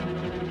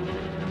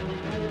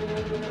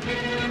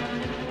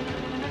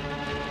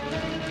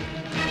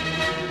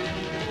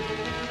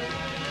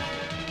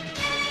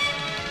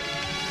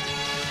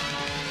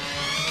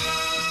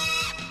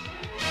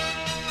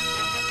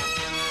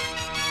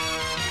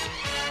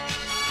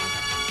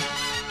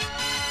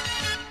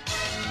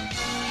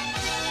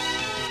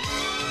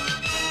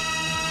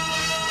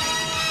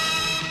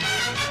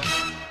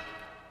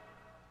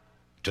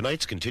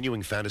Tonight's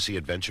continuing fantasy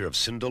adventure of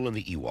Sindel and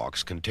the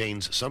Ewoks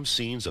contains some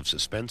scenes of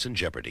suspense and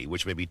jeopardy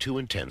which may be too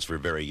intense for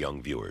very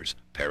young viewers.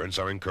 Parents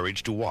are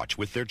encouraged to watch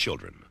with their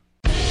children.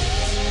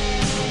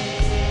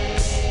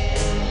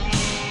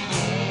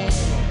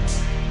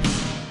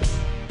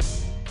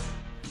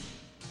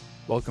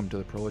 Welcome to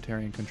The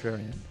Proletarian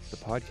Contrarian, the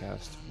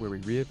podcast where we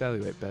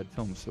reevaluate bad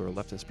films through a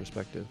leftist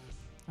perspective.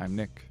 I'm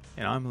Nick.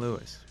 And I'm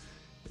Lewis.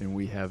 And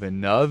we have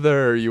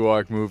another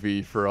Ewok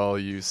movie for all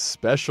you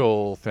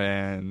special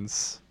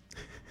fans.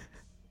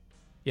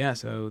 Yeah,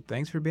 so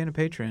thanks for being a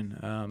patron.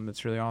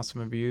 It's really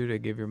awesome of you to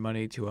give your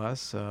money to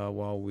us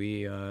while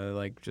we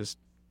just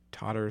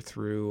totter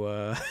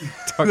through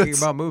talking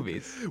about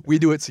movies. We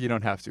do it so you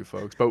don't have to,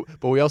 folks.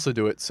 But we also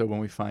do it so when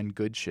we find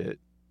good shit,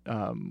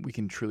 we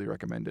can truly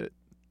recommend it.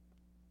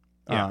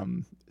 Yeah.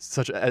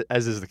 Such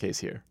as is the case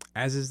here.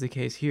 As is the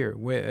case here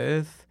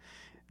with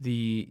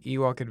the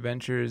Ewok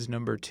Adventures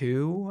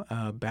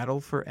 #2,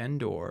 Battle for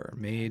Endor,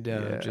 made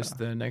just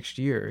the next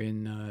year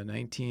in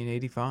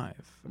 1985.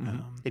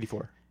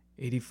 84.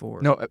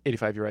 84. No,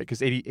 85, you're right,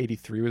 because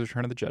 83 was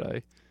Return of the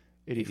Jedi.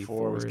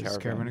 84 was is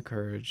Caravan. Caravan of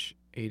Courage.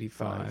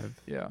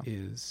 85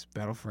 is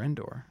Battle for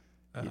Endor.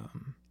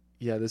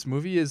 Yeah, this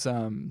movie is.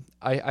 I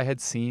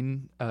had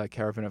seen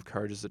Caravan of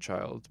Courage as a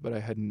child, but I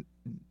had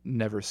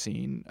never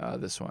seen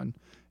this one.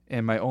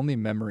 And my only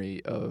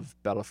memory of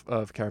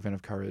Caravan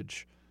of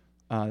Courage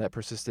that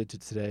persisted to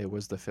today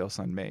was the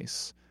Failson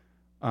Mace.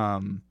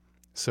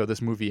 So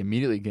this movie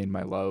immediately gained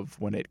my love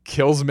when it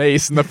kills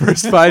Mace in the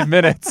first 5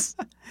 minutes.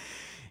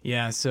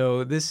 Yeah,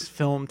 so this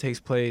film takes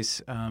place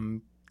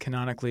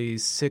canonically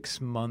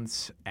 6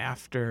 months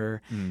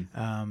after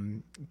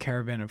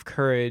Caravan of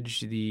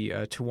Courage. The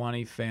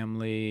Tuwani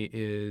family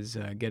is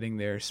getting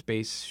their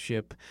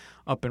spaceship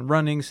up and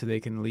running so they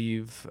can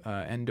leave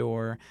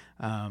Endor.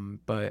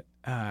 But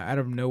out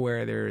of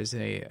nowhere, there is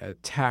a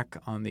attack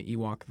on the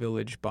Ewok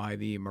village by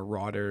the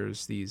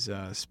Marauders, these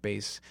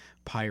space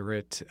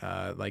pirate,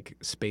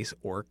 space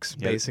orcs,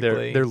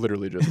 basically. They're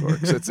literally just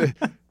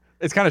orcs.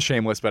 It's kind of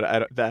shameless, but I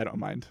don't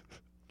mind.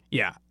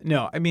 Yeah,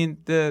 no, I mean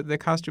the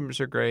costumes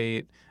are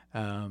great.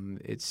 They're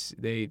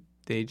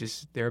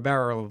a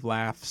barrel of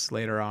laughs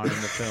later on in the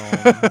film.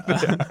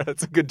 Yeah,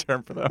 that's a good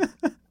term for them.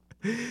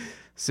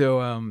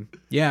 So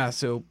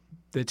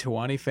the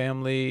Tuwani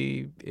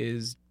family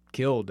is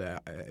killed,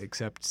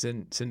 except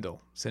Sindel.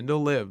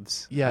 Sindel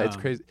lives. Yeah, it's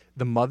crazy.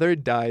 The mother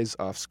dies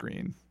off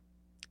screen.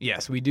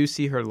 Yes, we do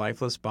see her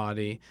lifeless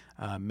body.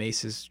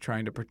 Mace is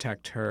trying to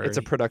protect her. It's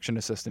a production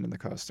assistant in the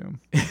costume.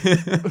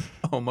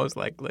 Most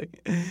likely.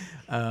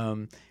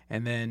 And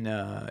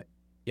then,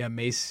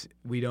 Mace,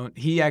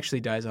 he actually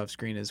dies off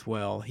screen as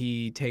well.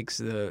 He takes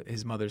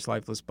his mother's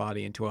lifeless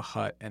body into a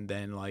hut, and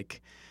then,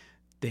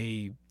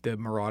 the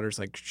Marauders,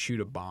 shoot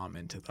a bomb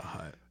into the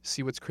hut.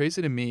 See, what's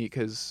crazy to me,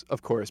 because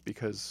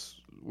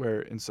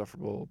we're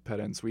insufferable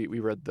pedants, we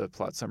read the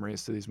plot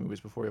summaries to these movies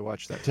before we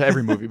watched them, to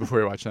every movie before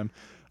we watch them.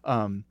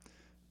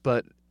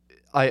 But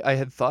I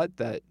had thought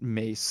that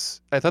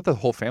I thought the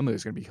whole family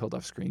was going to be killed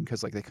off screen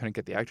because they couldn't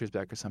get the actors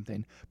back or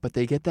something. But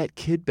they get that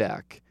kid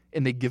back,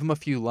 and they give him a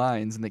few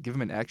lines, and they give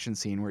him an action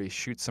scene where he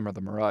shoots some of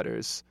the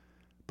Marauders,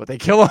 but they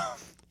kill him.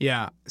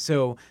 Yeah,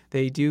 so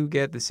they do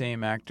get the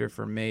same actor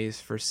for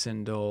Mace, for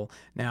Sindel.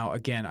 Now,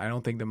 again, I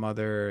don't think the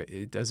mother,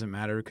 it doesn't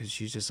matter because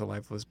she's just a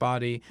lifeless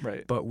body.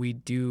 Right. But we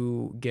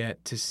do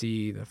get to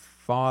see the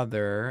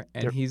father,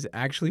 and he's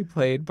actually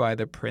played by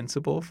the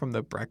principal from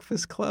The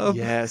Breakfast Club.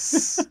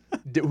 Yes.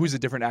 Who's a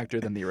different actor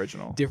than the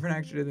original. Different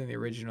actor than the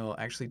original,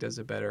 actually does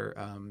a better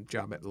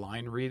job at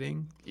line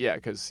reading. Yeah,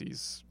 because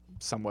he's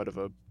somewhat of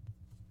a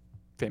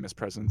famous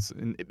presence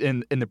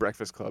in the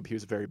Breakfast Club. He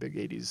was a very big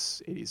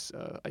 80s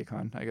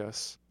icon, I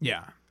guess.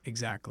 Yeah,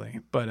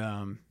 exactly. But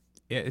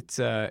it's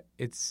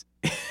it's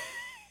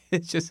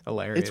just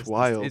hilarious. It's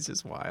wild. It's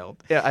just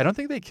wild. Yeah, I don't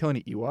think they kill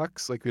any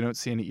Ewoks. We don't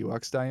see any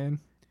Ewoks die in.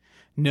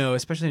 No,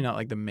 especially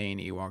not the main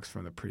Ewoks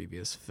from the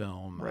previous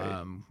film.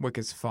 Right.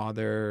 Wicket's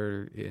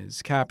father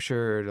is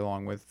captured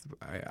along with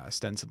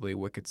ostensibly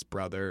Wicket's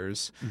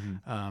brothers,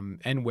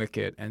 and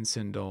Wicket and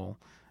Sindel.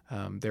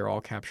 They're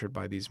all captured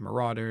by these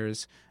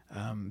Marauders.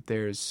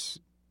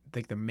 There's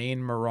the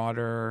main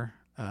Marauder.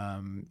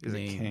 Is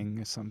it King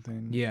or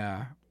something?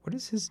 Yeah. What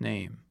is his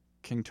name?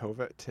 King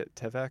Tevek?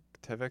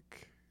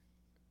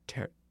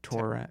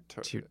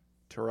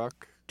 Turok.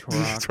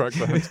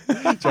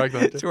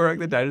 Turok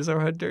the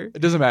dinosaur hunter. It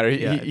doesn't matter.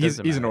 He's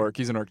an orc.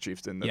 He's an orc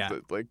chieftain. Yeah.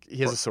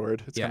 He has a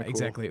sword. It's yeah, cool.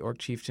 Exactly. Orc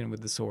chieftain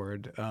with the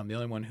sword. The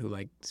only one who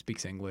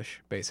speaks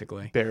English,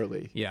 basically.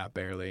 Barely. Yeah,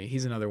 barely.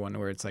 He's another one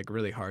where it's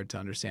really hard to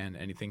understand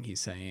anything he's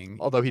saying.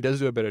 Although he does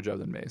do a better job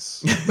than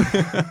Mace.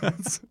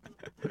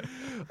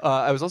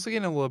 I was also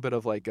getting a little bit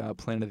of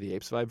Planet of the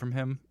Apes vibe from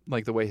him,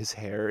 the way his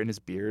hair and his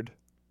beard.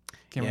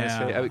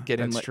 Yeah,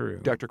 that's true.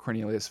 Dr.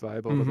 Cornelius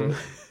vibe a little bit.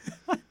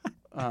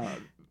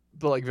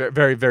 But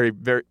very, very,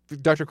 very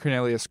Dr.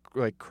 Cornelius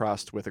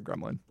crossed with a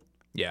gremlin.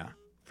 Yeah,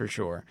 for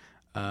sure.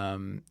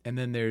 And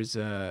then there's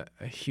a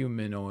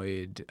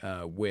humanoid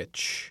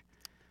witch.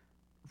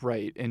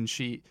 Right, and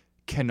she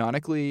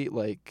canonically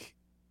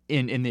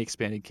in the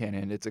expanded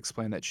canon, it's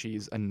explained that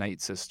she's a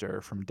Night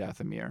Sister from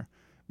Dathomir,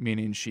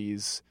 meaning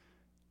she's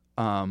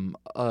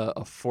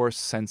a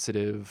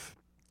Force-sensitive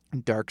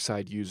dark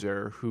side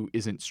user who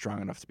isn't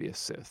strong enough to be a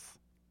Sith.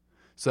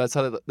 So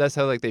that's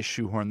how like they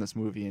shoehorn this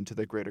movie into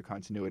the greater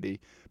continuity.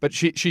 But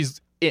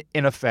she's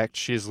in effect,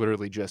 she's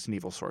literally just an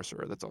evil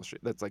sorcerer. That's all.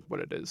 That's like what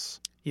it is.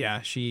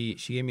 Yeah, she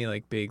gave me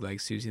like big like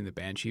Susie and the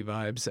Banshee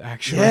vibes.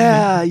 Actually,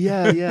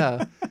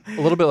 Yeah.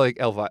 A little bit like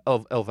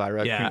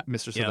Elvira, Yeah,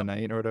 Mistress yep. of the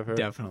Night or whatever.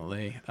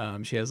 definitely.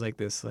 She has like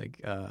this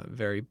like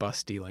very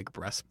busty like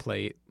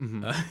breastplate.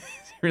 Mhm.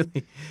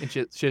 Really, And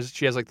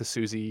she has like the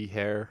Susie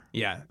hair.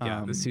 yeah.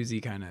 The Susie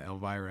kind of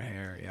Elvira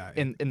hair. Yeah,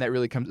 And that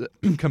really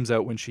comes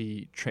out when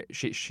she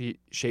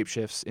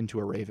shapeshifts into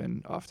a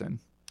raven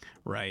often.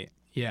 right.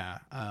 Yeah,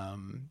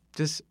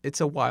 just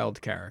it's a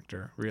wild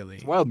character, really.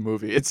 It's a wild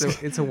movie.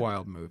 It's a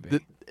wild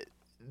movie.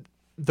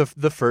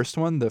 The first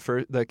one,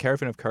 the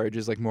Caravan of Courage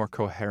is like more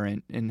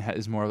coherent and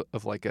is more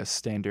of like a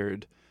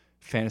standard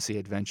fantasy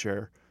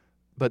adventure,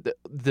 but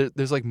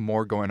there's like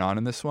more going on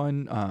in this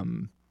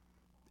one.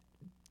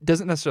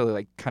 Doesn't necessarily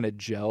like kind of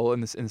gel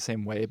in the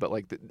same way, but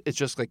like it's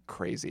just like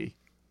crazy.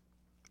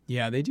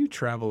 Yeah, they do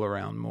travel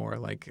around more.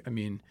 Like, I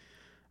mean,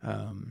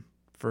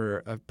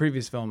 for a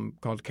previous film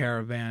called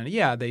Caravan,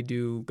 yeah, they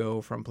do go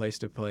from place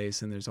to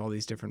place, and there's all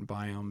these different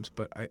biomes.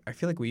 But I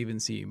feel like we even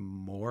see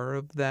more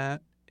of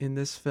that in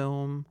this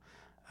film,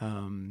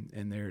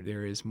 and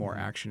there is more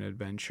action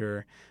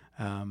adventure.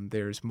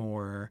 There's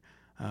more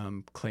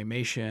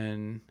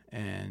claymation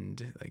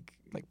and like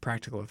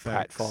practical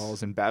effects.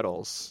 Pratfalls and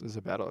battles. There's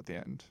a battle at the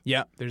end.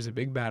 Yeah, there's a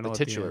big battle. The at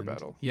the titular end.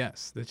 battle.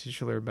 Yes, the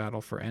titular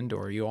battle for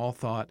Endor. You all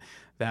thought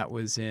that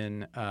was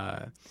in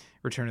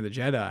Return of the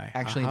Jedi.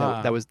 Actually,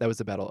 Aha. that was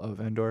the Battle of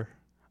Endor.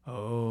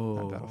 Oh,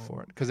 Not Battle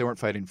for it, because they weren't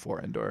fighting for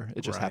Endor.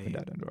 It just happened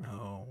Right. at Endor.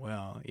 Oh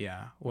well,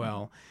 yeah.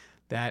 Well,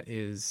 that's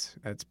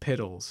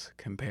piddles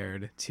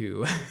compared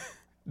to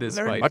this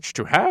Very fight. much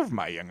to have,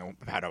 my young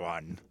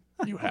Padawan.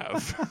 You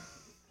have.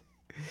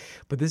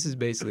 But this is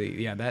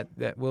basically, yeah.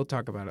 That we'll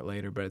talk about it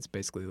later. But it's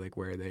basically like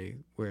where the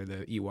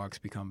Ewoks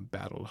become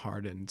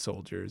battle-hardened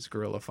soldiers,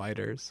 guerrilla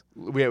fighters.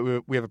 we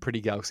have a pretty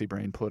galaxy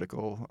brain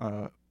political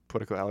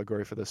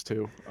allegory for this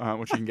too,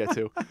 which you can get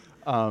to.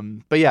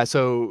 But yeah,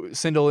 so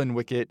Sindel and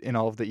Wicket and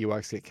all of the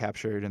Ewoks get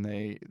captured, and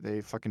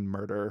they fucking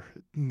murder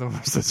the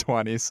rest of the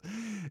Swannies,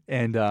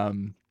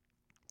 and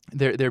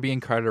they're being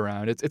carted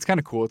around. It's kind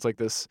of cool. It's like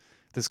this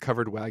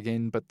covered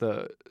wagon, but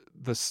the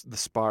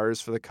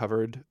spars for the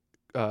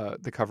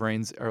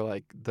coverings are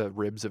like the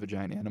ribs of a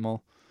giant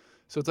animal.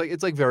 So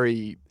it's like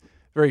very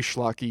very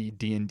schlocky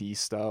D&D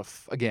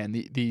stuff. Again,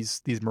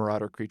 these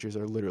marauder creatures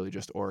are literally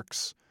just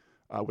orcs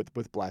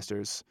with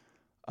blasters.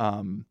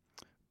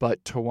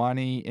 But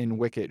Tawani in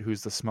Wicket,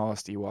 who's the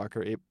smallest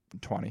Ewok,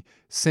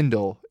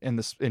 Sindel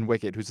in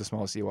Wicket, who's the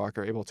smallest Ewok,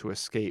 are able to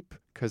escape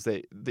because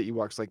the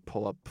Ewoks like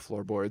pull up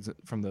floorboards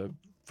from the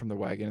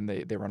wagon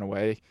and they run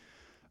away.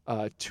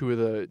 Two of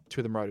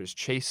the marauders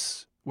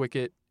chase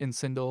Wicket and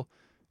Sindel,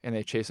 and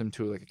they chase them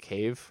to like a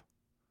cave,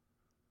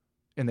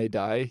 and they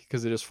die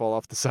because they just fall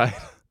off the side.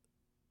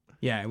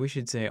 Yeah, we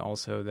should say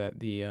also that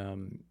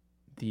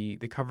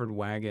the covered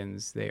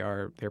wagons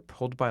they're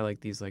pulled by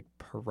like these like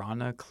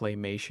piranha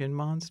claymation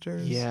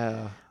monsters.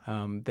 Yeah.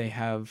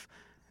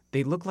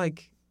 They look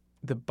like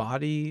the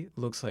body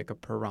looks like a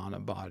piranha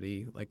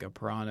body, like a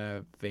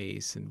piranha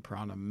face and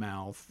piranha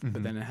mouth,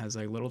 but then it has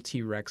like little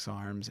T-Rex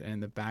arms, and in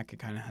the back it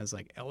kind of has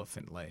like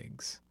elephant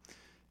legs.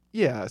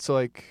 Yeah, so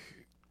like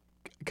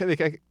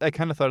I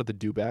kind of thought of the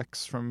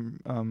dewbacks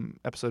from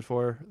episode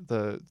 4,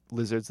 the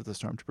lizards that the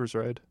stormtroopers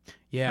ride.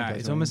 Yeah, Like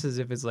it's that almost as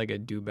if it's like a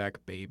dewback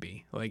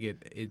baby. Like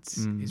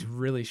it's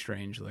really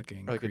strange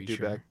looking Or like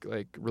creature. a dewback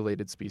like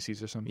related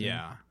species or something.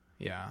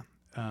 Yeah.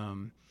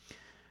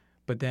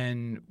 But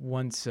then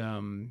once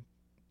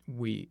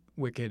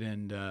Wicket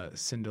and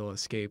Sindel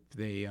escape,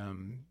 they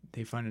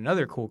find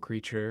another cool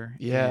creature.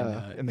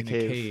 Yeah, in the a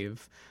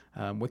cave.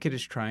 Wicket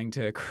is trying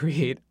to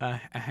create a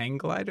hang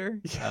glider,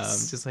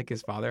 Yes. just like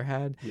his father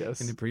had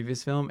Yes. in the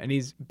previous film, and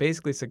he's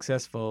basically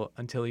successful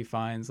until he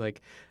finds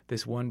like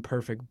this one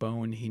perfect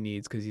bone he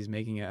needs because he's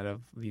making it out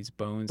of these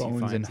bones he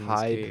finds and in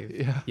hide. this cave.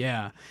 Yeah.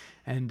 Yeah,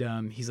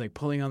 and he's like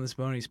pulling on this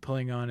bone, he's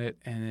pulling on it,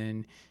 and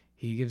then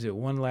he gives it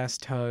one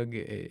last tug.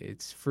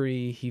 It's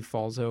free. He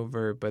falls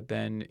over, but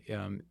then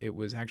it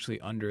was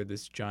actually under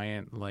this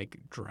giant like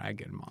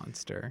dragon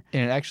monster.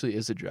 And it actually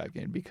is a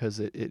dragon because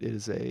it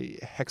is a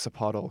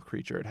hexapodal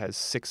creature. It has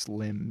 6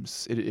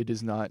 limbs. It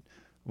is not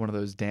one of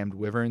those damned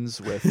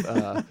wyverns with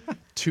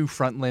 2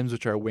 front limbs,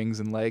 which are wings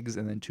and legs,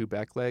 and then 2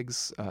 back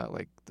legs,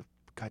 like the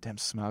goddamn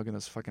Smaug in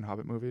those fucking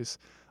Hobbit movies.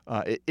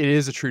 It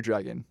is a true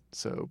dragon.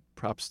 So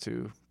props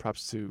to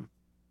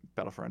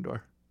Battle for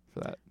Endor for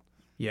that.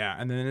 Yeah,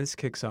 and then this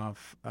kicks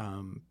off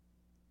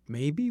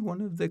maybe one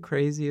of the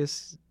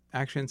craziest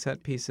action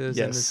set pieces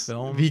in this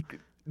film.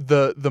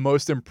 The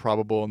most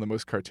improbable and the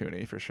most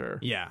cartoony for sure.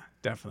 Yeah,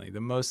 definitely.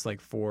 The most like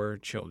for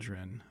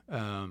children.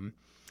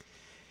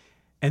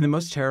 And the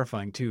most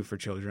terrifying, too, for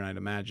children, I'd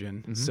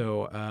imagine. Mhm.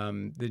 So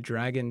the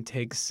dragon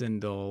takes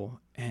Sindel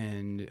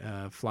and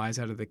flies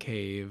out of the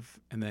cave.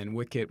 And then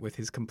Wicket, with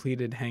his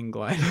completed hang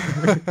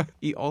glider,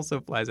 he also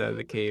flies out of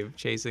the cave,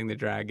 chasing the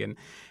dragon.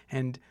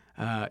 And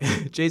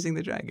chasing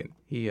the dragon.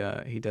 He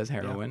does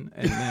heroin.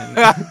 And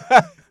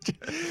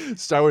then...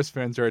 Star Wars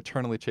fans are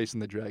eternally chasing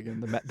the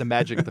dragon. The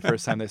magic the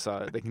first time they saw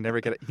it. They can never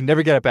get it. You can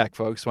never get it back,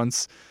 folks.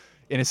 Once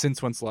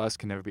innocence, once lost,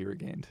 can never be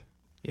regained.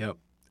 Yep.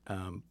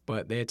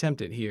 But they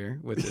attempt it here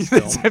with this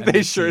film. and They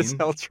this sure as scene.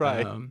 hell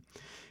try.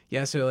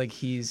 Yeah, so like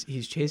he's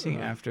chasing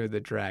after the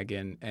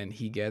dragon, and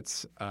he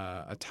gets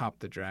atop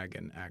the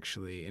dragon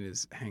actually in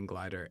his hang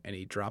glider, and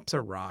he drops a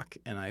rock.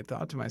 And I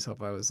thought to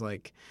myself, I was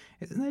like,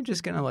 isn't that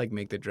just gonna like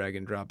make the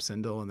dragon drop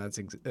Sindel, and that's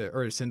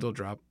or Sindel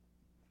drop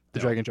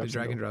Dragon the drops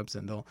dragon Sindel. drops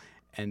Sindel,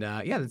 and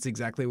yeah, that's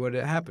exactly what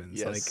it happens.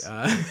 Yes.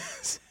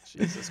 Like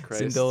Jesus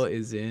Christ. Sindel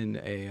is in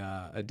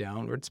a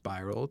downward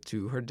spiral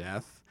to her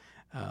death,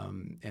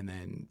 and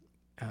then.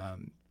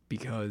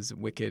 Because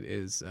Wicket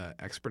is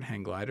expert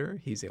hang glider,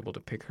 he's able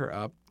to pick her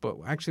up. But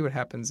actually what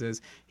happens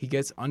is he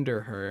gets under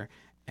her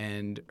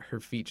and her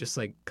feet just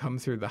like come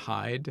through the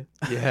hide.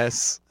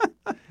 Yes.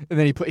 And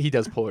then he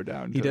does pull her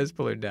down. He does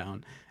pull her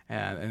down,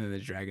 and then the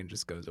dragon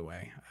just goes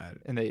away.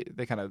 And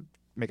they kind of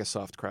make a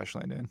soft crash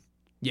landing.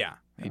 Yeah,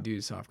 they Yeah.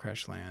 do soft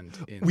crash land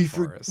in We the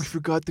forest.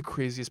 forgot the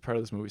craziest part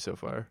of this movie so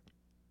far.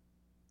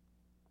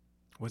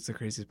 What's the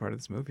craziest part of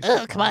this movie?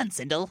 Oh, come on,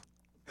 Sindel.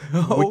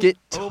 Wicket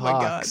Oh my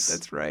God, talks.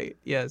 that's right.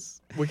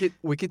 Yes.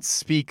 Wicket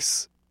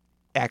speaks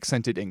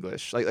accented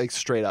English, like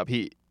straight up.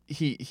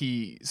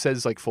 He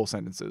says like full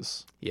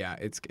sentences. Yeah,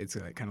 it's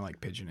like, kind of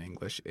like pidgin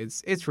English.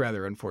 It's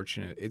rather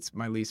unfortunate. It's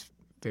my least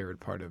favorite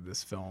part of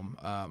this film.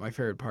 My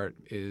favorite part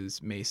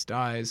is Mace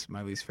dies.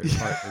 My least favorite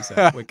part is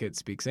that Wicket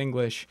speaks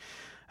English.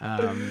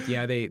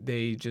 Yeah,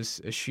 they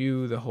just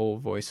eschew the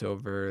whole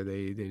voiceover.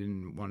 They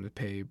didn't want to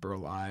pay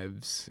Burl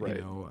Ives,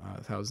 Right.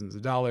 thousands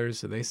of dollars.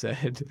 So they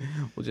said,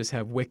 we'll just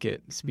have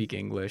Wicket speak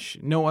English.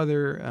 No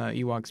other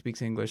Ewok speaks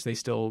English.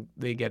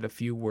 They get a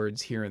few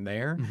words here and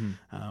there,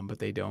 but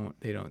they don't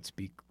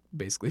speak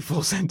basically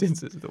full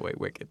sentences the way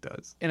Wicket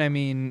does. And I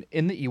mean,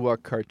 in the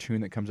Ewok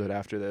cartoon that comes out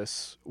after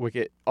this,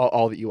 Wicket,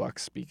 all the Ewoks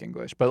speak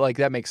English, but like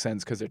that makes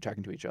sense because they're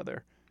talking to each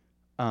other.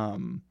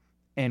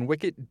 And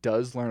Wicket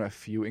does learn a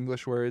few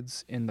English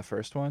words in the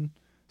first one.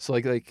 So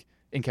like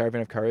in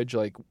Caravan of Courage,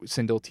 like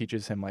Sindel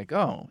teaches him like,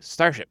 oh,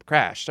 starship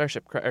crash, or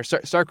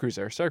star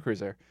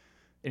cruiser,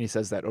 and he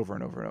says that over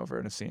and over and over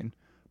in a scene.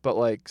 But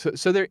like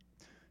so there,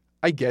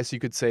 I guess you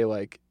could say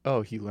like,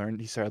 oh, he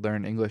started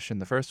learning English in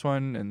the first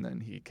one, and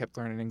then he kept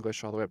learning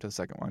English all the way up to the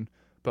second one.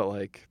 But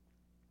like,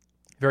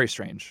 very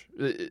strange.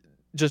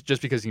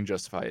 Just because you can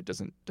justify it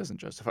doesn't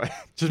justify it.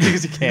 Just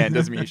because you can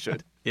doesn't mean you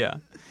should. Yeah,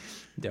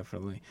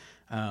 definitely.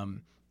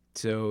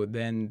 So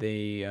then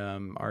they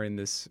are in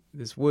this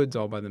woods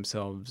all by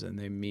themselves, and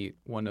they meet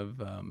one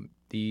of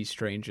the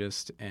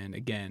strangest and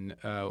again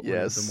one of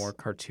Yes. the more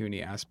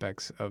cartoony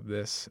aspects of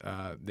this.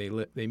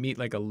 They meet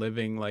like a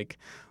living like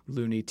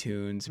Looney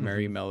Tunes,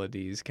 Merry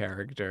Melodies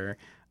character.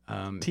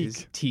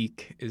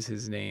 Teak is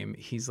his name.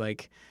 He's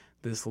like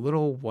this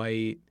little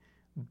white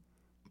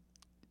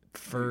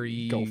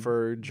furry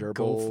Gopher,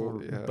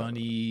 gerbil, yeah.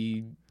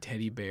 bunny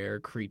teddy bear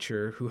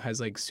creature who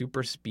has like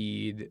super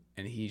speed,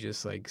 and he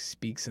just like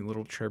speaks in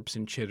little chirps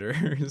and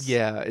chitters.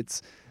 Yeah,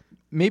 it's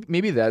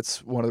maybe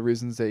that's one of the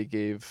reasons they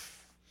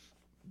gave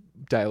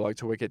dialogue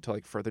to Wicket to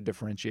like further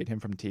differentiate him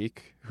from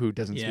Teak, who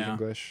doesn't speak Yeah.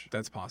 English.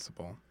 That's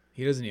possible.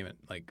 He doesn't even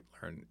like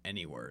learn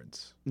any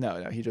words.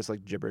 No, he just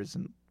like gibbers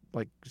and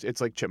like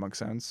it's like chipmunk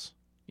sounds.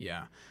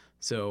 Yeah.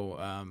 So,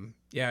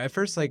 yeah, at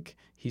first, like,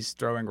 he's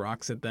throwing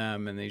rocks at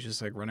them, and he's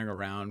just, like, running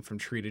around from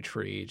tree to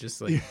tree,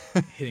 just, like,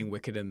 hitting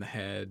Wicket in the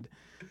head.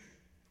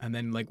 And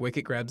then, like,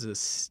 Wicket grabs a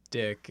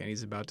stick, and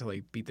he's about to,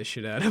 like, beat the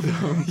shit out of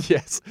him.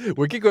 Yes,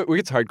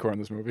 Wicket's hardcore in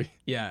this movie.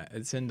 Yeah,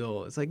 and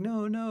Sindel is like,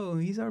 no,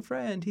 he's our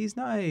friend. He's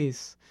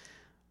nice.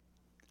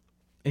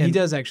 And he And-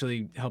 does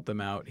actually help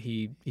them out.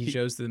 He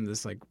shows them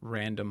this, like,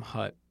 random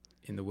hut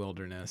in the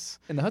wilderness.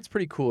 And the hut's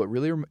pretty cool. It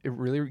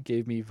really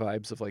gave me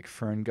vibes of like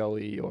Fern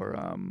Gully or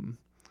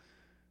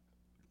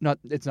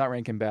it's not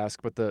Rankin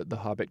Bask, but the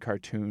Hobbit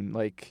cartoon,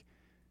 like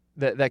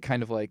that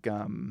kind of like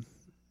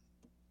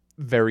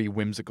very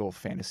whimsical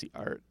fantasy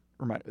art.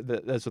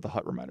 That's what the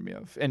hut reminded me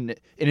of. And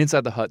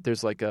inside the hut,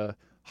 there's like a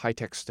high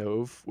tech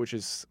stove, which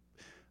is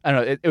I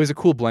don't know. It was a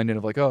cool blending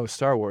of like, oh,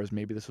 Star Wars.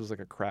 Maybe this was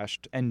like a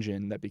crashed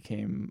engine that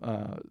became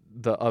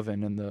the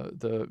oven and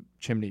the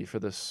chimney for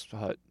this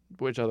hut,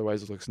 which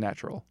otherwise looks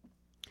natural.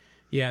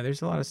 Yeah,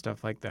 there's a lot of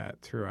stuff like that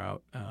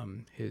throughout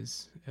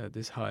this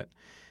hut,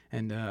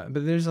 and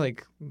but there's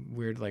like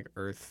weird like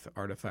Earth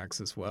artifacts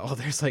as well.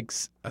 There's like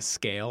a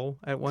scale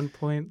at one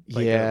point,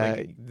 like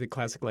like the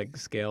classic like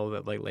scale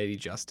that like Lady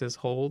Justice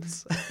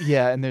holds.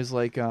 Yeah, and there's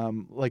like a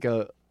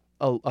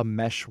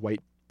mesh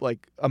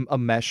a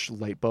mesh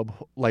light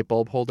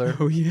bulb holder.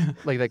 Oh yeah,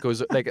 Like that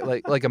goes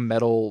like a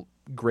metal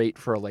grate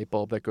for a light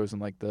bulb that goes in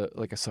like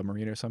a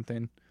submarine or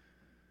something.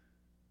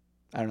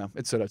 I don't know.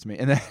 It stood out to me.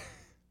 And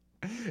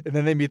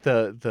then they meet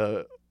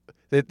the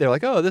they're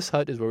like, oh, this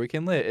hut is where we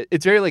can live.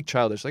 It's very like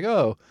childish, like,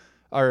 oh,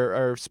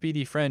 our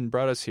speedy friend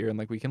brought us here, and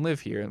like we can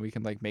live here, and we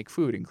can like make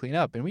food and clean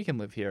up, and we can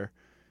live here.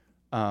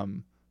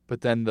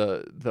 But then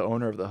the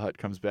owner of the hut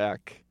comes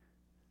back.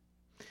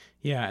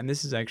 Yeah, and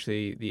this is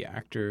actually the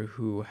actor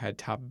who had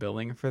top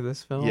billing for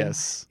this film.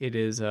 Yes. It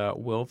is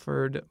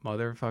Wilford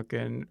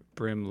motherfucking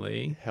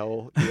Brimley.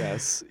 Hell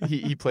yes.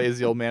 he plays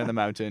the old man in the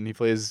mountain. He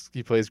plays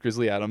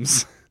Grizzly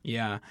Adams.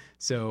 Yeah.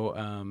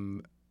 So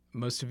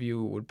most of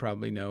you would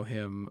probably know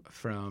him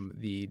from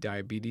the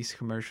diabetes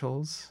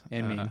commercials.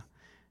 And meme.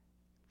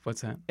 What's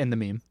that? And the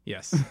meme.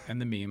 Yes,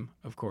 and the meme,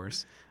 of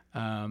course.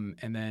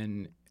 And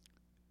then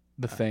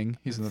The Thing.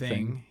 He's in The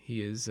Thing.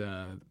 He is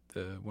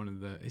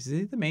is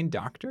he the main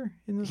doctor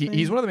in The Thing?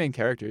 He's one of the main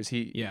characters.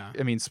 Yeah.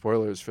 I mean,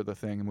 spoilers for The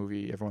Thing, a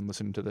movie everyone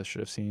listening to this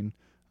should have seen.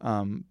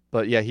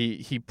 But yeah,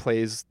 he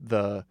plays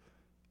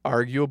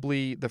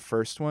arguably the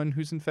first one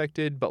who's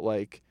infected, but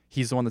like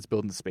he's the one that's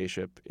building the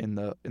spaceship in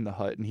the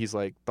hut, and he's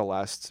like the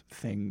last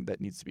thing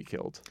that needs to be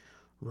killed.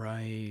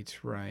 Right.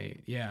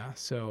 Yeah.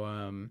 So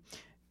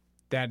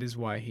that is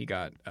why he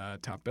got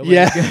top billing.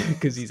 Yeah.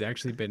 Because he's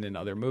actually been in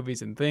other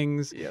movies and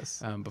things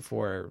Yes.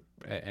 before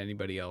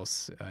anybody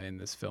else in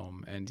this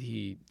film. And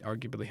he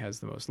arguably has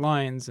the most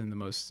lines and the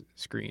most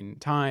screen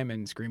time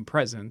and screen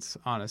presence,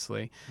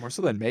 honestly. More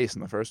so than Mace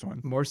in the first one.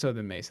 More so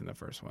than Mace in the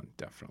first one,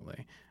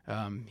 definitely.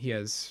 He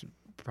has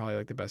probably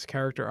like the best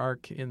character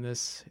arc in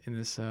this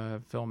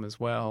film as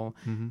well.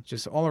 Mm-hmm.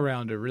 Just all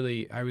around a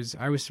really, I was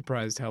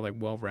surprised how like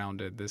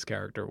well-rounded this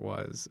character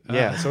was.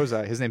 Yeah, so is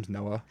I. His name's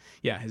Noah.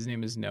 Yeah, his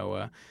name is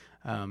Noah.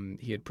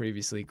 He had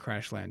previously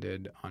crash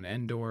landed on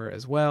Endor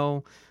as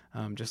well,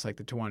 just like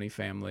the Tawani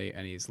family,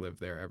 and he's lived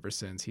there ever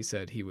since. He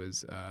said he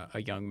was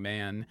a young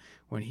man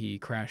when he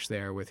crashed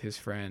there with his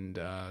friend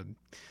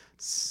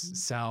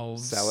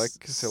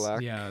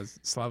Silak. Yeah,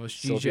 Slavoj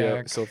Silvio.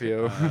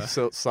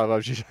 Žižek.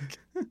 Slavoj Žižek.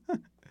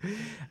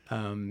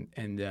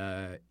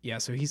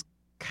 So he's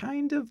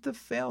kind of the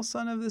fail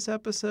son of this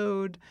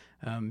episode.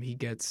 He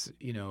gets,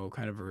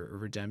 kind of a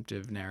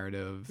redemptive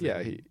narrative.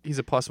 Yeah, he's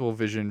a possible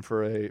vision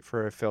for a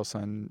fail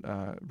son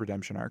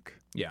redemption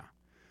arc. Yeah,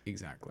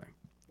 exactly.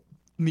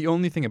 The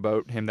only thing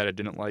about him that I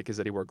didn't like is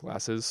that he wore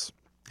glasses.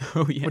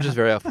 Oh yeah, which is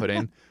very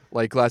off-putting.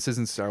 Like glasses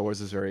in Star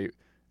Wars is very.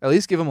 At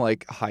least give him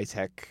like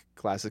high-tech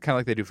glasses, kind of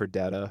like they do for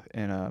Data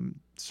in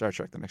Star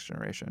Trek: The Next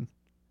Generation.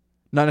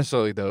 Not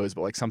necessarily those,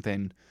 but like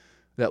something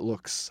that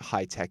looks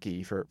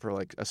high-techy for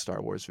like a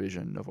Star Wars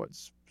vision of what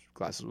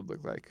glasses would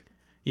look like.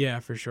 Yeah,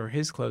 for sure.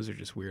 His clothes are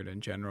just weird in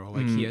general.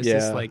 Like he has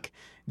this like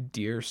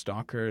deer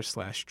stalker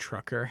 /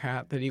 trucker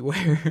hat that he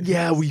wears.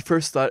 Yeah, we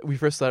first thought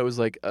it was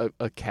like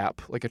a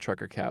cap, like a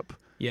trucker cap.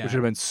 Yeah, which would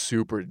have been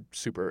super,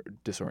 super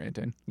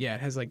disorienting. Yeah,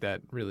 it has like that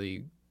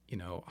really,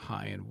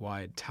 high and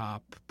wide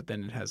top, but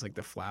then it has like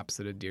the flaps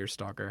that a deer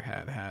stalker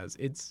hat has.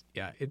 It's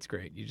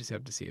great. You just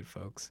have to see it,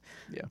 folks.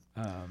 Yeah.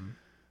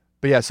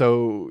 But yeah,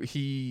 so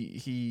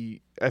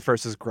he at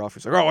first is gruff.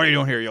 He's like, "Oh, what are you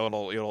doing here, you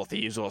little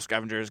thieves, little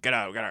scavengers? Get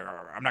out!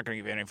 I'm not going to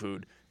give you any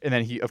food." And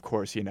then he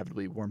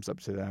inevitably warms up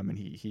to them, and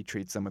he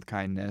treats them with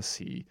kindness.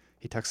 He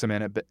tucks them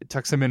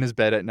in his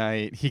bed at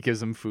night. He gives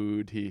them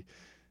food.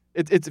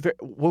 It's very,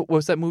 what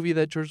was that movie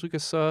that George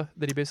Lucas saw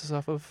that he based this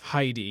off of?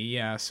 Heidi,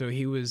 yeah. So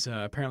he was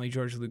apparently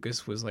George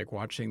Lucas was like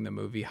watching the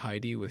movie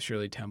Heidi with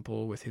Shirley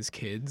Temple with his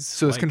kids.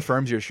 So this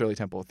confirms your Shirley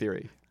Temple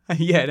theory.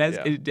 Yeah,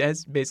 it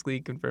has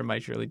basically confirmed my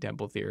Shirley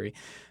Temple theory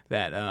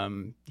that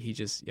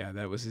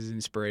that was his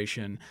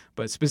inspiration.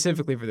 But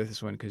specifically for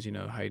this one, because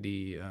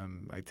Heidi,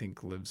 I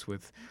think lives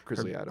with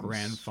Grizzly her Adams'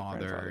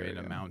 grandfather in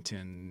a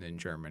mountain in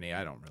Germany.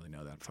 I don't really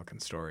know that fucking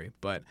story,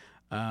 but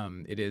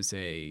it is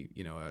a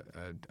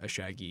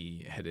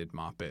shaggy headed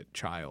Moppet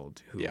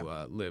child who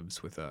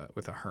lives with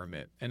a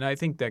hermit, and I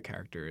think that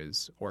character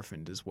is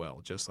orphaned as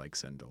well, just like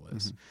Sindel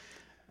is. Mm-hmm.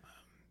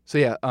 So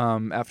yeah,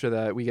 after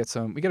that we get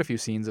a few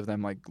scenes of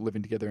them like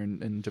living together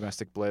in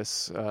domestic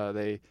bliss.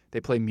 They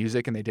play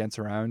music and they dance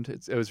around.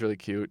 It was really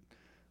cute.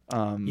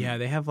 Yeah,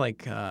 they have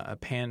like a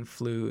pan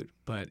flute,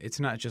 but it's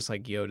not just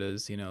like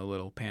Yoda's,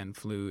 little pan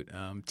flute.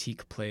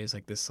 Teak plays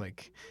like this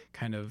like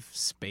kind of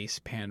space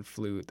pan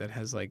flute that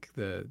has like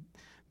the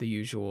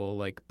usual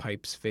like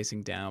pipes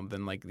facing down,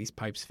 then like these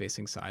pipes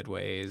facing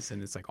sideways,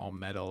 and it's like all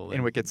metal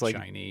and Wicket's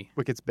shiny.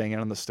 Wicket's banging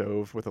on the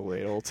stove with a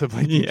ladle to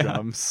play the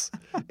drums,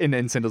 and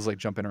then Sindel's like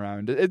jumping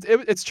around.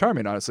 It's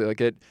charming, honestly. Like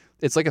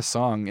it's like a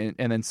song, and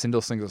then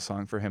Sindel sings a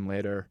song for him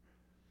later.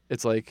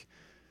 It's like,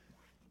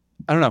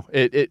 I don't know.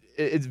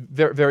 It's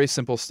very, very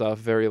simple stuff,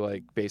 very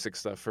like basic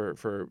stuff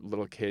for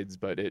little kids,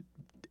 but it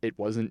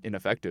wasn't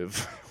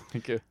ineffective.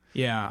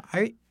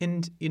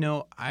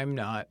 I'm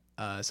not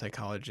a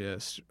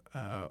psychologist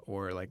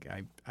or like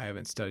I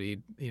haven't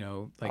studied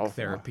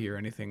therapy or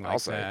anything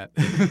like that.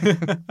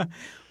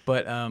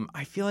 But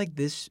I feel like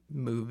this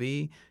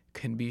movie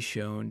can be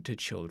shown to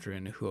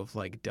children who have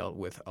like dealt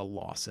with a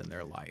loss in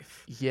their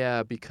life.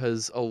 Yeah,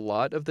 because a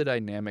lot of the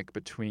dynamic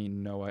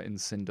between Noah and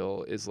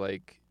Sindel is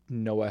like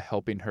Noah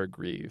helping her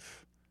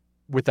grieve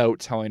without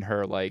telling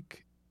her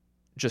like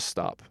just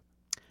stop.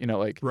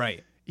 Like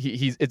right.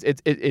 he's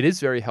it is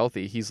very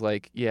healthy. He's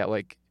like, yeah,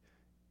 like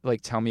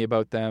tell me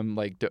about them.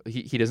 Like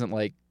he doesn't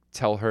like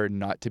tell her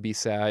not to be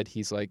sad.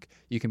 He's like,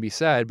 you can be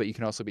sad, but you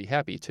can also be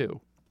happy too.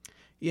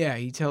 Yeah,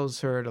 he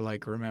tells her to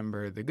like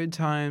remember the good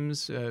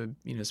times,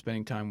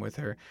 spending time with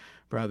her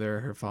brother,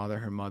 her father,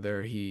 her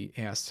mother. He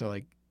asks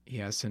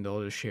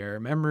Sindel to share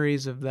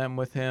memories of them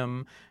with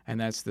him, and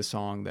that's the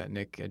song that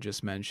Nick had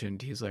just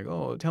mentioned. He's like,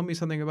 "Oh, tell me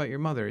something about your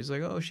mother." He's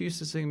like, "Oh, she used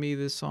to sing me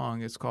this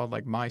song. It's called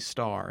like My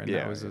Star," and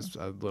that was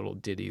a little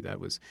ditty that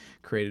was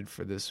created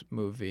for this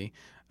movie.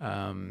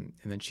 And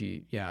then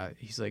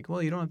he's like,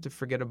 "Well, you don't have to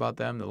forget about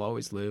them. They'll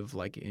always live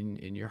like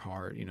in your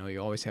heart. You know,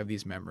 you always have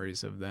these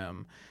memories of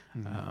them."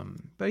 Mm-hmm.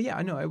 But yeah,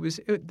 I know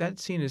that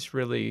scene is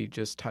really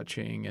just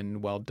touching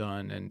and well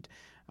done, and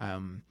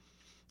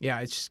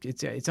yeah,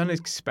 it's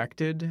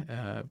unexpected.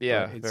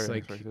 Yeah, but it's very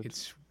like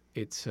unexpected.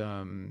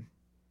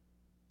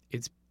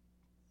 it's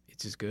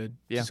just good.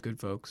 Yeah. Just good,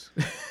 folks.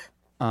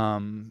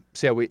 So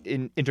yeah, we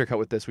intercut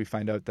with this, we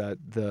find out that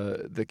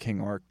the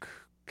King Orc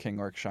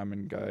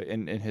shaman guy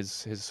and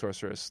his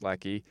sorceress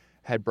lackey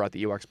had brought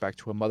the Ewoks back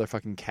to a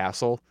motherfucking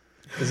castle.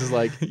 This is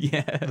like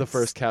the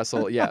first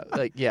castle. Yeah,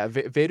 like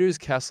Vader's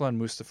castle on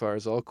Mustafar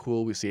is all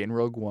cool. We see it in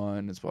Rogue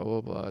One. It's blah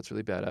blah blah. It's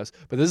really badass.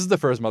 But this is the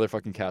first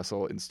motherfucking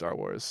castle in Star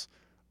Wars.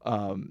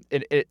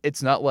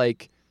 It's not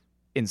like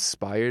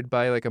inspired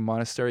by like a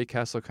monastery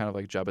castle, kind of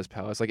like Jabba's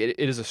palace. Like it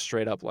is a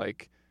straight up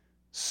like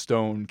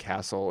stone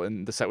castle,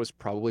 and the set was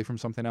probably from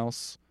something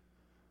else,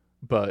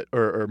 but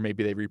or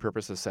maybe they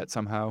repurposed the set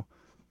somehow.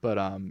 But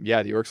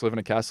yeah, the orcs live in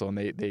a castle, and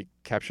they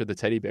captured the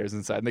teddy bears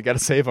inside, and they got to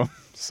save them.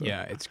 So.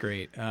 Yeah, it's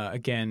great.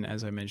 Again,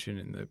 as I mentioned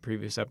in the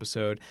previous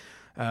episode,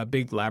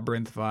 big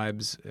labyrinth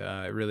vibes.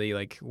 Really,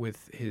 like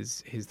with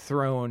his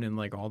throne and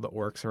like all the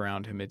orcs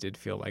around him, it did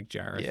feel like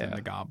Jareth and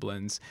the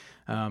goblins.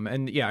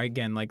 And yeah,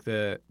 again, like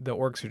the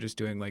orcs are just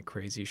doing like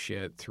crazy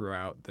shit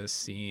throughout this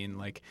scene.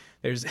 Like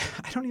there's,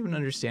 I don't even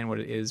understand what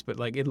it is, but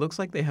like it looks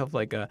like they have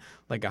like a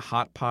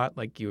hot pot,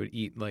 like you would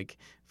eat like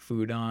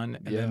food on,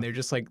 and then they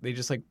just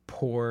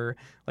pour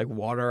like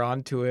water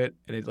onto it,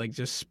 and it like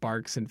just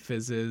sparks and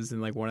fizzes,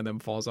 and like one of them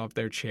falls off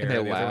their chair,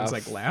 and the other one's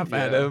like laugh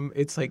at him.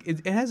 It's like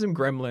it has some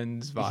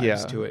Gremlins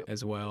vibes to it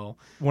as well.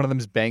 One of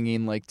them's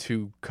banging like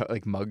two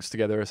like mugs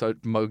together, so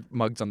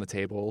mugs on the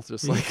table,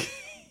 just like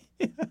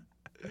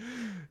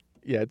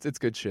yeah, it's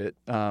good shit.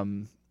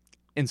 And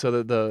so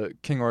the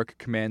King Orc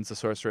commands the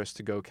sorceress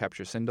to go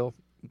capture Sindel,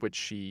 which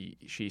she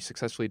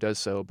successfully does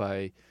so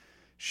by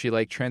she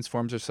like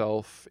transforms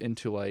herself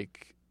into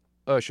like,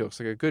 oh, she looks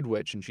like a good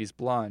witch, and she's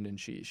blonde, and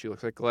she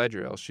looks like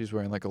Galadriel. She's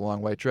wearing like a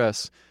long white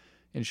dress,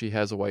 and she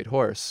has a white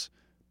horse.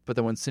 But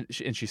then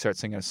she starts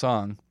singing a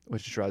song,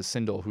 which draws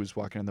Sindel, who's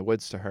walking in the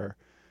woods, to her.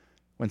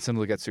 When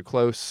Sindel gets too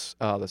close,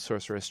 the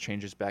sorceress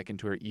changes back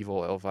into her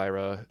evil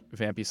Elvira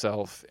vampy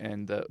self,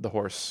 and the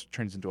horse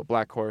turns into a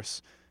black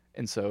horse,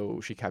 and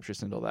so she captures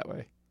Sindel that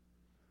way.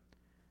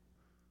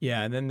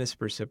 Yeah, and then this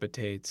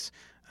precipitates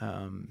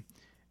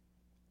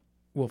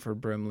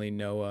Wilford Brimley,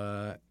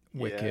 Noah,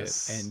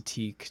 Wicket, and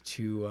Teak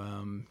to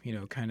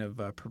kind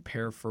of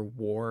prepare for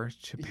war,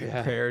 to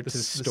prepare to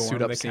storm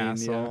the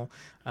castle.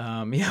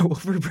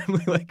 Wilford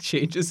Brimley like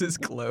changes his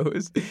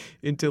clothes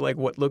into like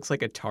what looks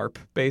like a tarp,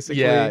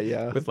 basically.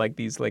 With like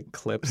these like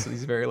clips,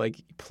 these very like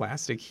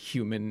plastic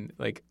human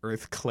like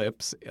earth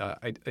clips.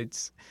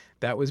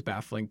 That was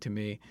baffling to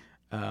me.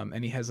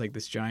 And he has like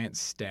this giant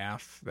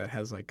staff that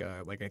has like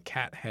a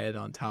cat head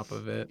on top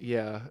of it.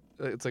 Yeah,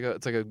 it's like a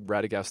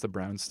Radagast the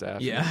Brown staff.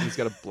 Yeah, he's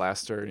got a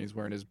blaster and he's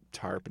wearing his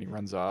tarp and he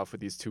runs off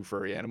with these two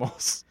furry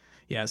animals.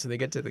 Yeah, so they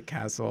get to the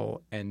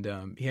castle and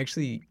he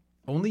actually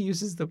only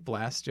uses the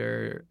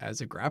blaster as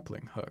a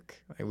grappling hook.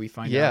 Like, we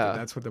find out that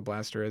that's what the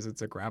blaster is.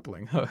 It's a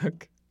grappling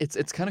hook.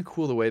 It's kind of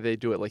cool the way they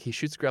do it. Like he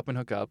shoots the grappling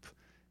hook up,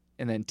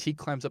 and then Teak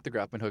climbs up the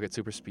grappling hook at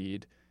super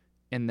speed,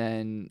 and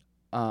then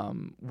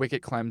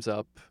Wicket climbs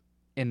up.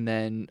 And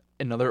then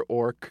another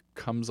orc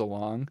comes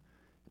along,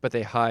 but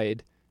they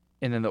hide.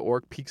 And then the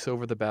orc peeks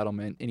over the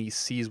battlement, and he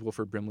sees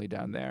Wilford Brimley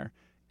down there.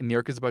 And the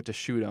orc is about to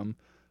shoot him,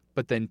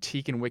 but then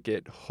Teak and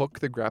Wicket hook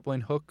the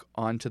grappling hook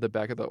onto the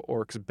back of the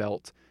orc's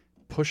belt,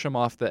 push him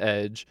off the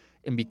edge,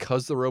 and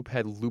because the rope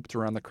had looped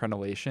around the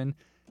crenellation,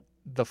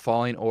 the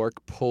falling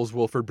orc pulls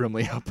Wilford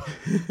Brimley up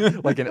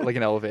like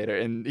an elevator,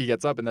 and he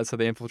gets up, and that's how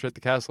they infiltrate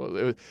the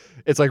castle.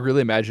 It's like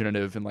really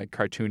imaginative and like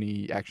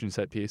cartoony action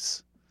set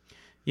piece.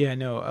 Yeah,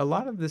 no, a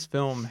lot of this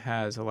film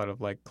has a lot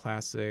of like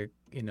classic,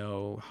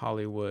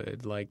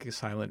 Hollywood, like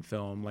silent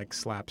film, like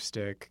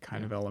slapstick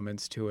kind of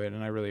elements to it,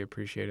 and I really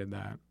appreciated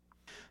that.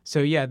 So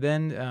yeah,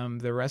 then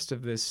the rest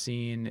of this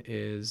scene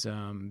is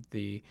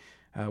the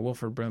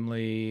Wilford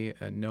Brimley,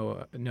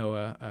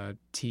 Noah,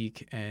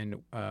 Teak,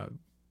 and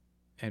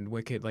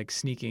Wicket like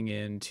sneaking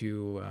in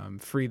to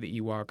free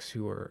the Ewoks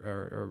who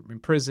are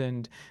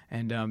imprisoned,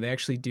 and they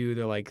actually do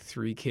the like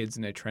 3 kids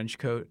in a trench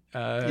coat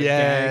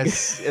gag.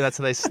 That's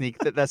how they sneak.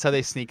 That's how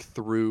they sneak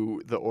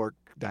through the orc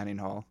dining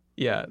hall.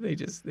 Yeah, they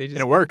just And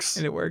it works.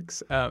 and it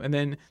works. And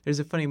then there's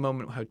a funny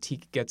moment how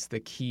Teak gets the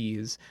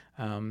keys.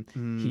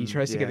 He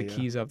tries to get the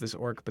keys off this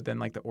orc, but then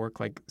like the orc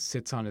like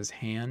sits on his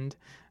hand.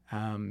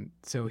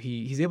 So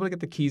he's able to get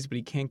the keys, but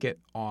he can't get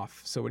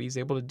off. So what he's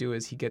able to do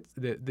is he gets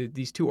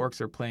these two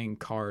orcs are playing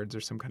cards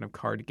or some kind of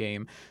card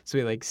game. So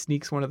he like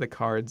sneaks one of the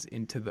cards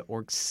into the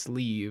orc's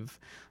sleeve.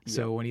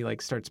 So when he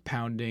like starts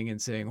pounding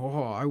and saying,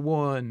 "Oh, I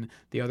won,"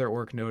 the other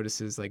orc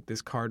notices like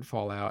this card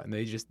fall out, and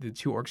the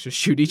two orcs just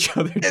shoot each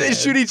other. And they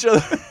shoot each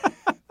other.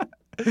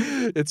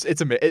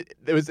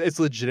 It's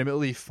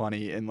legitimately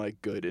funny and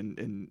like good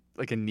and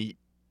like a neat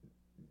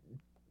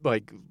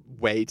like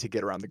way to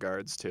get around the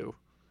guards too.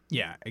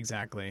 Yeah,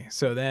 exactly.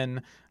 So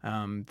then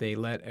they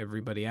let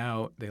everybody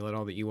out. They let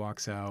all the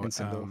Ewoks out.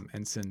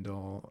 And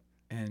Sindel.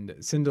 And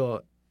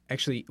Sindel,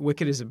 actually,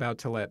 Wicket is about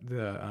to let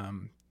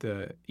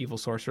the evil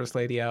sorceress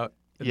lady out.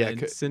 Yeah,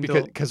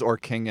 because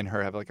Orc King and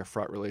her have like a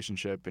fraught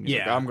relationship, and he's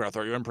like, "I'm gonna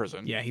throw you in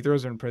prison." Yeah, he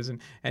throws her in prison,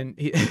 and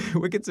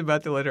Wicket's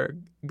about to let her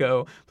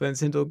go, but then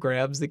Sindel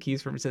grabs the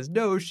keys from her and says,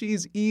 "No,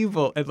 she's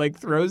evil," and like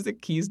throws the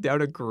keys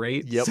down a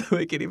grate so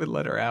they can't even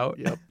let her out.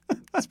 Yep,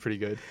 that's pretty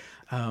good.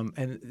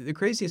 And the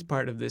craziest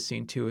part of this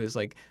scene too is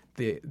like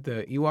the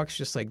Ewoks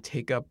just like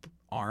take up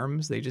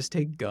arms. They just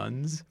take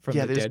guns from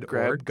the they dead just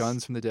grab orcs.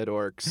 guns from the dead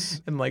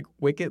orcs, and like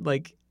Wicket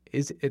like.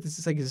 This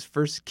is like his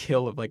first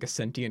kill of like a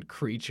sentient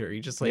creature.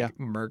 He just like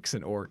murks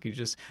an orc. He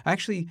just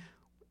actually,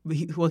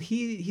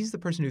 he's the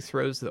person who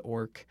throws the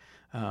orc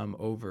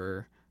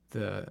over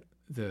the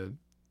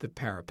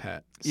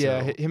parapet. So,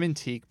 yeah, him and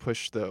Teak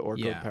push the orc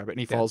over the parapet, and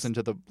he falls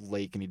into the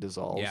lake and he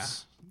dissolves. Yeah.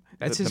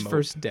 That's his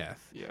first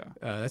death. Yeah.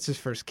 That's his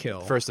first kill.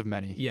 First of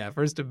many. Yeah,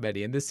 first of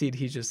many. In this scene,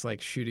 he's just like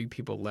shooting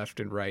people left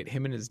and right.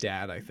 Him and his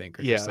dad, I think,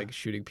 are just like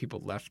shooting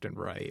people left and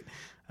right.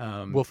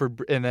 And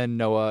then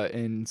Noah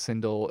and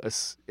Sindel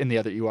and the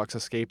other Ewoks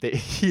escape.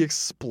 He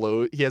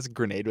explodes. He has a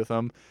grenade with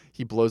him.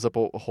 He blows up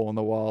a hole in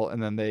the wall,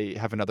 and then they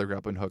have another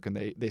grappling hook, and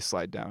they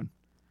slide down.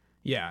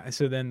 Yeah,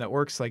 so then the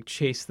orcs like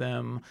chase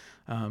them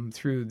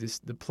through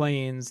the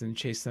plains and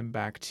chase them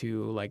back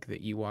to like the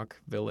Ewok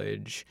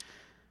village.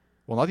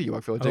 Well, not the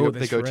Ewok village.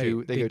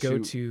 They go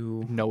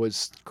to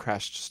Noah's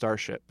crashed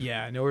starship.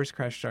 Yeah, Noah's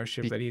crashed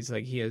starship that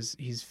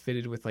he's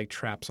fitted with like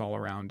traps all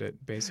around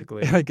it,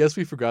 basically. And I guess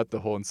we forgot the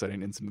whole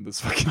inciting incident of this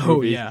fucking movie.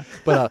 Oh yeah.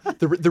 But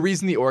the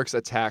reason the orcs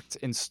attacked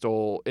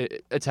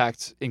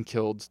and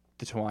killed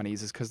the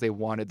Tawanis is because they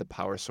wanted the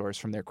power source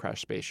from their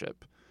crashed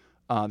spaceship.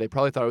 They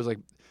probably thought it was like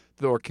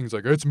the Orc King's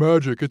like, it's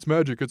magic,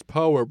 it's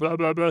power, blah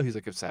blah blah. He's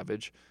like a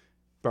savage,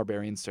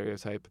 barbarian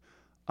stereotype.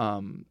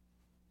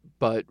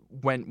 But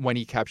when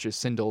he captures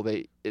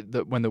Sindel,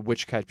 when the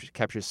witch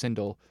captures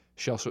Sindel,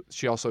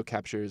 she also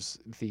captures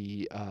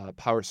the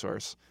power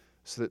source.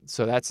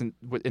 So that's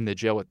in the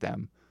jail with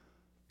them,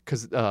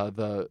 because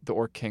the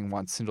Orc King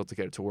wants Sindel to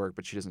get it to work,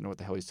 but she doesn't know what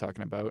the hell he's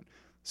talking about.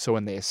 So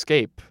when they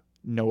escape,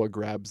 Noah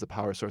grabs the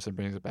power source and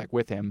brings it back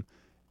with him,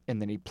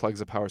 and then he plugs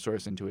the power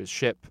source into his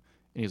ship,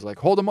 and he's like,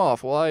 "Hold him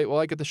off while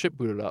I get the ship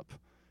booted up."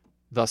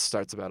 Thus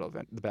starts the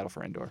battle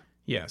for Endor.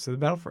 Yeah, so the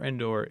Battle for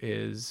Endor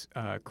is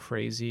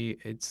crazy.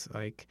 It's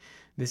like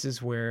this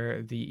is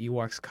where the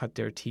Ewoks cut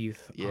their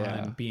teeth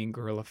on being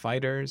guerrilla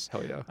fighters.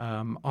 Hell yeah.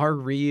 Our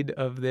read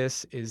of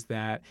this is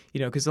that,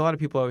 because a lot of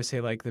people always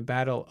say like the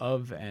Battle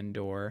of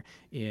Endor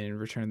in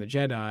Return of the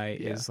Jedi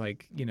is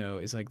like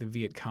the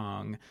Viet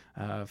Cong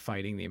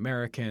fighting the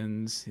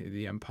Americans,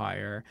 the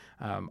Empire.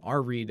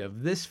 Our read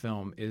of this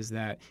film is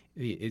that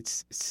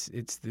it's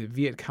the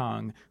Viet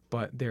Cong,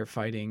 but they're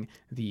fighting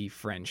the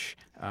French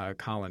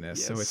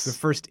colonists. Yes. So it's the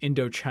first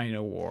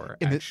Indochina War,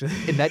 actually.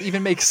 And that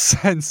even makes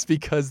sense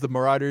because the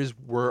Marauders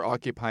were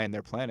occupying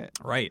their planet.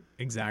 Right,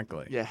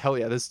 exactly. Yeah, hell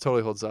yeah, this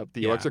totally holds up.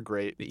 The Ewoks are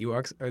great. The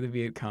Ewoks are the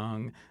Viet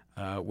Cong.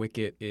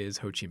 Wicket is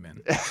Ho Chi Minh.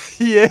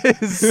 He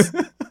is.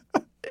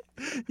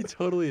 He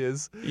totally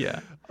is. Yeah.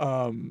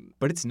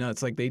 But it's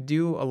nuts. Like, they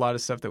do a lot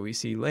of stuff that we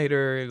see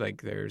later.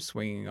 Like, they're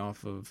swinging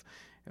off of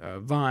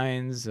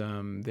vines.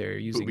 They're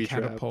using booby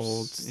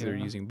catapults. Traps. They're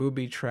using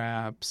booby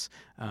traps.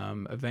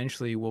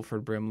 Eventually,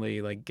 Wilford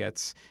Brimley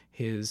gets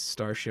his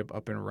starship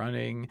up and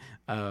running.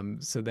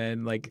 So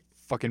then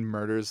fucking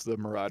murders the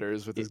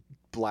Marauders with his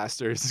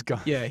blasters, his gun.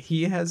 Yeah,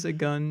 he has a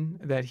gun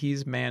that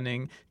he's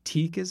manning.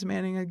 Teak is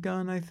manning a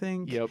gun, I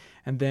think. Yep.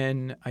 And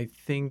then I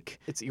think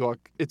it's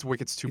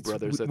Wicket's two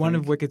brothers. One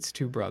of Wicket's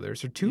two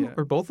brothers,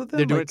 or both of them.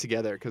 They're doing it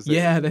together because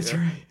that's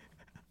right.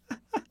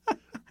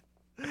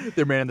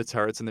 They're manning the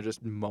turrets and they're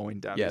just mowing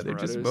down. Yeah, they're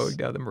just mowing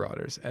down the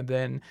Marauders. And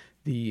then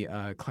the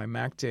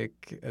climax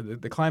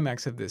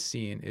of this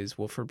scene is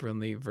Wilford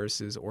Brimley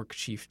versus Orc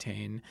Chief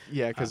Tain.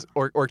 Yeah, because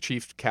Orc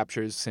Chief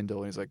captures Sindel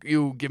and he's like,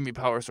 "You give me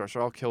power source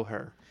or I'll kill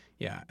her."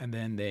 Yeah, and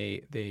then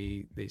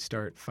they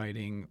start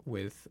fighting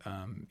with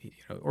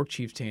Orc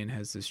Chieftain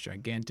has this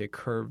gigantic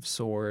curved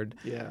sword.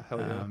 Yeah, hell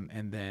yeah.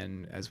 And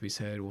then, as we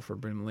said,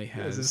 Wilford Brimley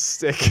has a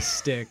stick.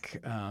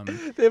 stick.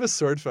 They have a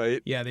sword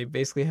fight. Yeah, they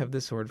basically have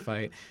this sword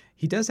fight.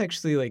 He does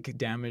actually like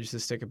damage the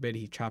stick a bit.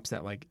 He chops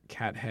that like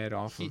cat head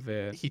off of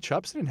it. He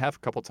chops it in half a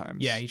couple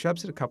times. Yeah, he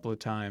chops it a couple of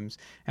times.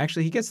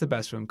 Actually, he gets the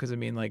best of him because I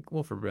mean, like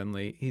Wilford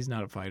Brimley, he's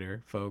not a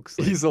fighter, folks.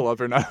 Like, He's a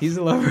lover now. he's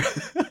a lover.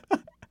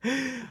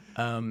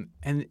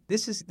 And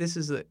this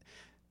is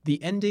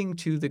the ending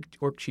to the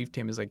Orc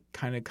Chieftain is like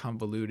kind of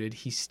convoluted.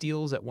 He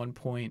steals at one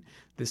point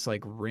this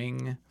like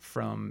ring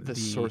from the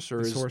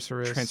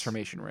sorcerer's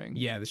transformation ring.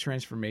 Yeah, this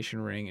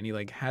transformation ring, and he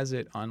like has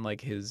it on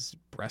like his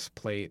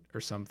breastplate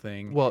or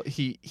something. Well,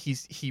 he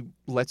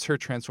lets her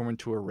transform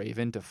into a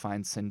raven to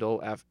find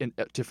Sindel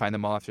to find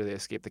them all after they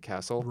escape the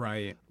castle.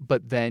 Right.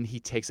 But then he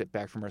takes it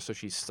back from her, so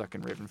she's stuck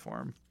in raven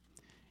form.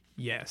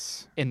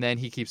 Yes. And then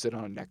he keeps it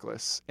on a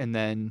necklace, and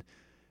then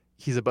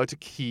he's about to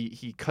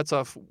he cuts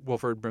off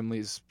Wilford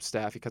Brimley's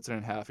staff. He cuts it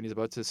in half, and he's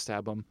about to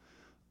stab him.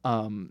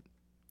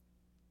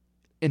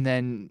 And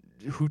then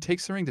who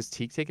takes the ring? Does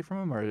Teak take it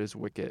from him, or does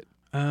Wicket?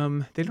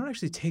 They don't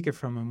actually take it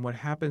from him. What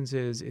happens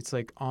is it's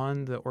like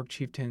on the Orc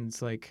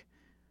Chieftain's like.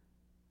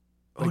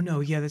 Oh no!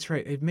 Yeah, that's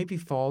right. It maybe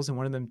falls, and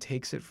one of them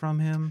takes it from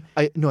him.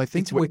 I think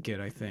it's Wicket.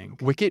 I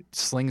think Wicket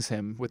slings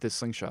him with his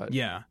slingshot.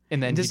 Yeah,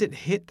 and then does it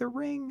hit the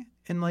ring?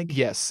 And like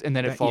yes, and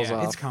then it falls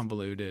off. It's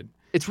convoluted.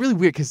 It's really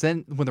weird because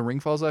then when the ring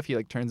falls off, he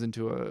like turns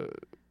into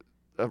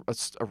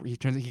he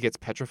gets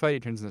petrified. He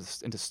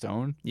turns into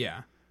stone.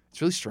 Yeah, it's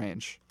really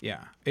strange.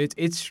 Yeah,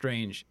 it's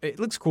strange. It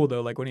looks cool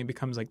though. Like when he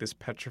becomes like this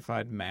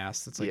petrified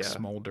mass that's like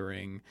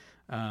smoldering.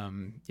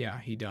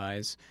 He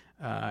dies.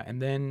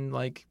 And then,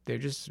 like, they're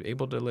just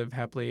able to live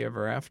happily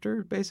ever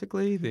after,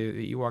 basically.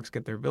 The Ewoks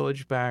get their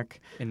village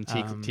back. And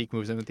Teak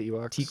moves in with the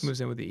Ewoks. Teak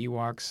moves in with the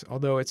Ewoks.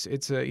 Although it's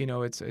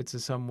a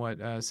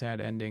somewhat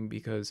sad ending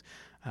because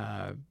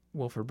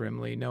Wilford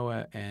Brimley,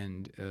 Noah,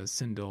 and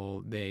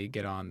Sindel, they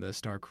get on the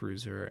Star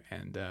Cruiser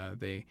and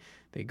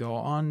they go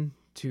on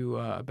to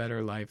a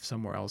better life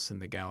somewhere else in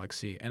the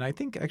galaxy. And I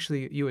think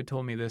actually you had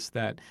told me this,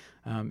 that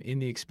in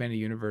the expanded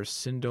universe,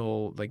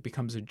 Sindel like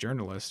becomes a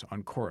journalist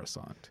on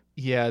Coruscant.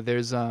 Yeah,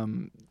 there's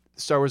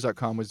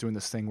StarWars.com was doing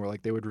this thing where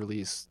like they would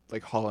release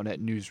like HoloNet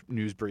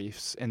news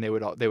briefs, and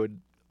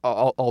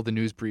all the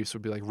news briefs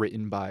would be like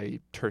written by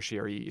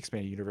tertiary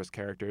expanded universe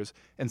characters,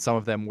 and some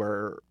of them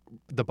were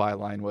the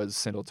byline was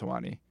Sindel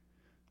Tawani.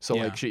 So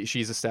like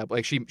she's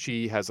established, like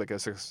she has like a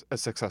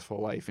successful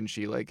life, and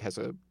she like has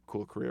a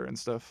cool career and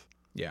stuff.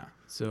 Yeah,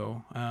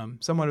 so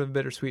somewhat of a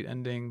bittersweet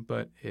ending,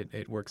 but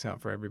it works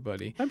out for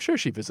everybody. I'm sure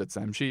she visits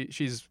them.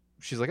 She's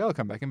like, I'll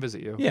come back and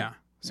visit you. Yeah,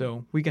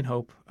 so we can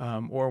hope,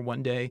 or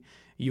one day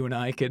you and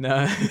I can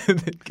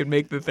can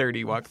make the third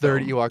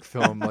Ewok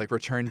film, like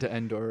Return to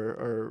Endor,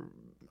 or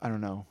I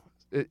don't know.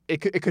 It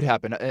could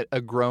happen.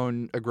 A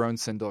grown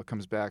Sindel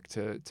comes back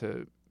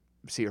to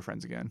see her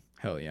friends again.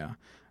 Hell yeah.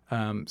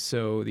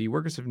 So the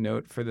workers of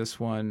note for this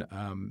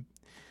one.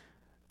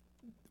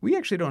 We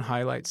actually don't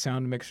highlight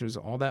sound mixers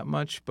all that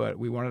much, but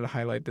we wanted to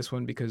highlight this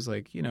one because,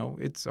 like, you know,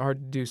 it's hard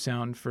to do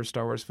sound for a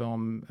Star Wars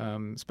film,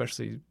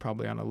 especially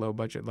probably on a low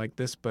budget like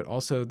this. But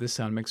also, this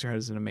sound mixer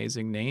has an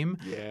amazing name.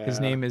 Yeah. His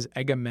name is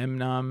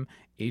Agamemnon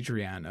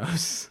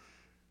Adrianos.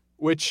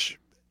 Which,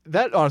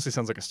 that honestly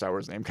sounds like a Star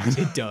Wars name, kind of.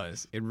 It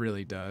does. It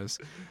really does.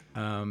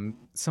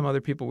 Some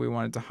other people we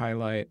wanted to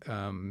highlight,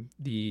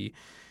 the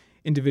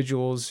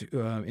individuals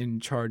in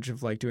charge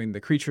of like doing the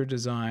creature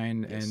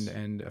design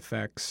and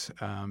effects,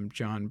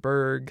 John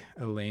Berg,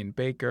 Elaine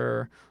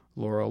Baker,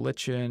 Laurel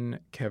Litchin,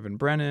 Kevin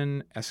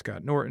Brennan,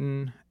 Escott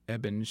Norton,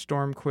 Eben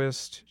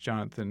Stormquist,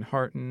 Jonathan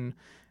Harton,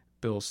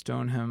 Bill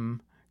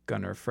Stoneham,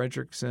 Gunnar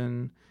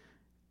Fredrickson,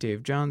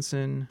 Dave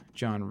Johnson,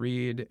 John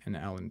Reed, and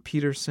Alan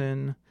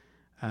Peterson.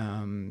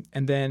 And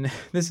then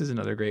this is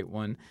another great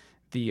one,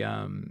 the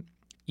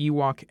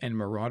Ewok and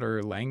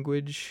Marauder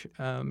language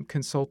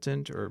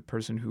consultant or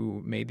person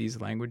who made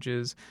these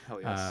languages,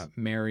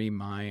 Mary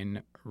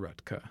Mine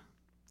Rutka.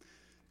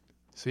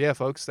 So yeah,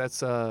 folks,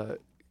 that's the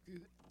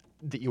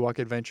Ewok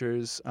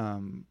adventures.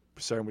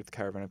 Starting with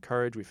Caravan of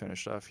Courage, we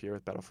finished off here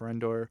with Battle for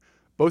Endor.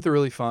 Both are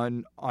really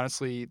fun.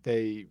 Honestly,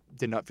 they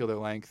did not feel their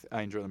length.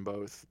 I enjoy them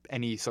both.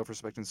 Any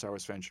self-respecting Star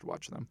Wars fan should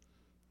watch them.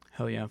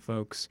 Hell yeah,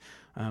 folks.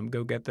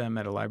 Go get them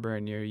at a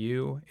library near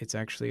you. It's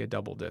actually a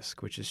double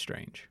disc, which is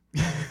strange.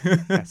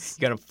 Yes.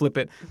 You got to flip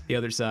it the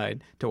other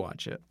side to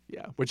watch it.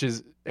 Yeah, which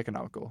is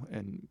economical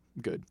and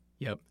good.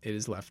 Yep, it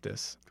is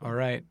leftist. Cool. All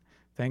right.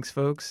 Thanks,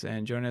 folks,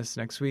 and join us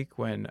next week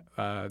when,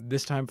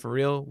 this time for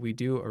real, we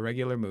do a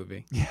regular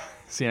movie. Yeah.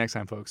 See you next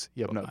time, folks.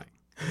 Yep,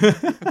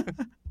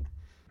 Bye.